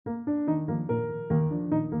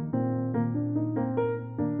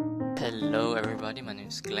Hello everybody, my name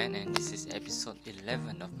is Glenn and this is episode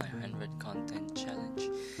 11 of my 100 content challenge.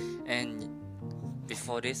 And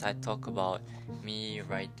before this I talk about me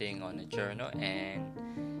writing on a journal, and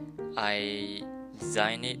I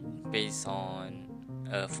design it based on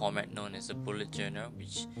a format known as a bullet journal,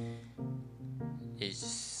 which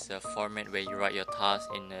is a format where you write your tasks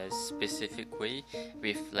in a specific way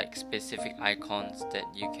with like specific icons that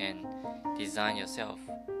you can design yourself.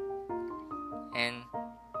 And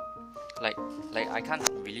like I can't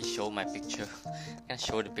really show my picture. I can't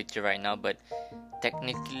show the picture right now, but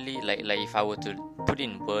technically like if I were to put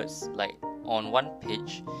in words, like on one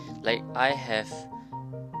page, like I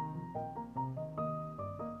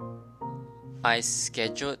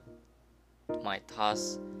scheduled my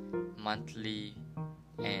tasks monthly,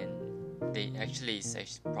 and they actually it's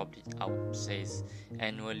actually probably I would say it's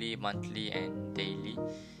annually, monthly and daily.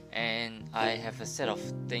 And I have a set of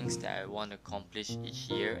things that I want to accomplish each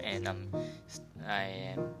year, and I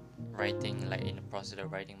am writing, like in the process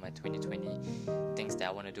of writing my 2020 things that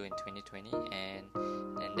I want to do in 2020, and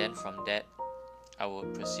then from that I will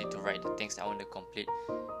proceed to write the things I want to complete,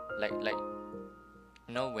 like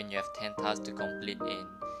when you have 10 tasks to complete in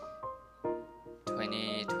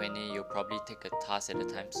 2020, you'll probably take a task at a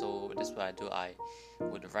time. So that's what I do. I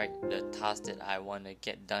would write the task that I want to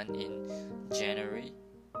get done in January,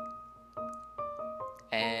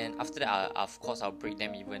 and after that of course I'll break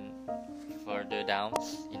them even further down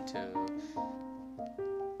into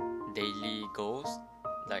daily goals,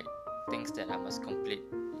 like things that I must complete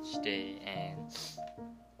each day. And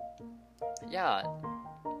yeah,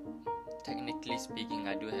 technically speaking,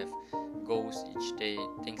 I do have goals each day,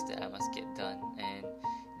 things that I must get done, and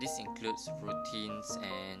this includes routines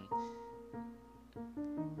and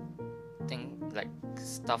things like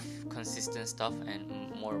consistent stuff,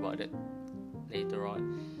 and more about it later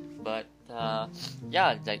on. But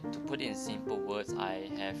like to put it in simple words, I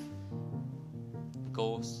have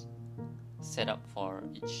goals set up for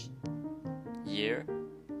each year,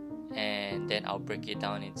 and then I'll break it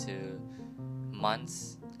down into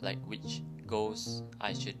months, like which goals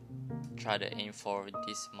I should try to aim for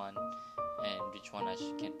this month and which one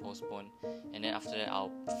can postpone. And then after that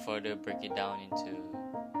I'll further break it down into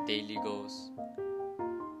daily goals.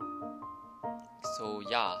 So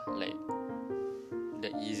yeah, like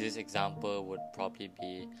the easiest example would probably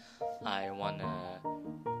be,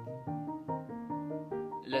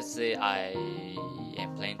 let's say I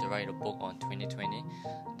am planning to write a book on 2020,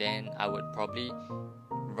 then I would probably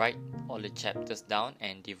write all the chapters down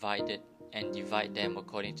and divide them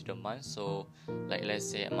according to the month. So like let's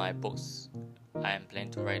say my books, I am planning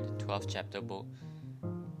to write a 12 chapter book,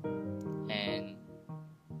 and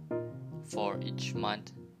for each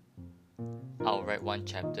month I'll write one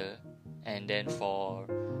chapter, and then for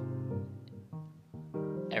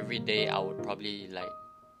every day I would probably like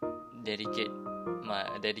dedicate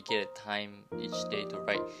a time each day to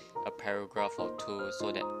write a paragraph or two,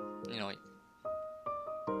 so that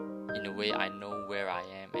in a way I know where I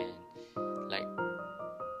am, and like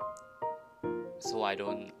so I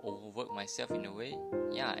don't overwork myself in a way.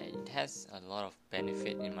 Yeah, it has a lot of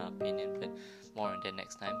benefit in my opinion, but more on that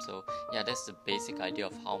next time. So yeah, that's the basic idea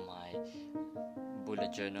of how my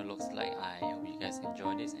bullet journal looks like. I hope you guys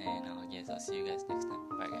enjoy this, and I guess I'll see you guys next time.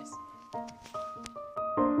 Bye guys.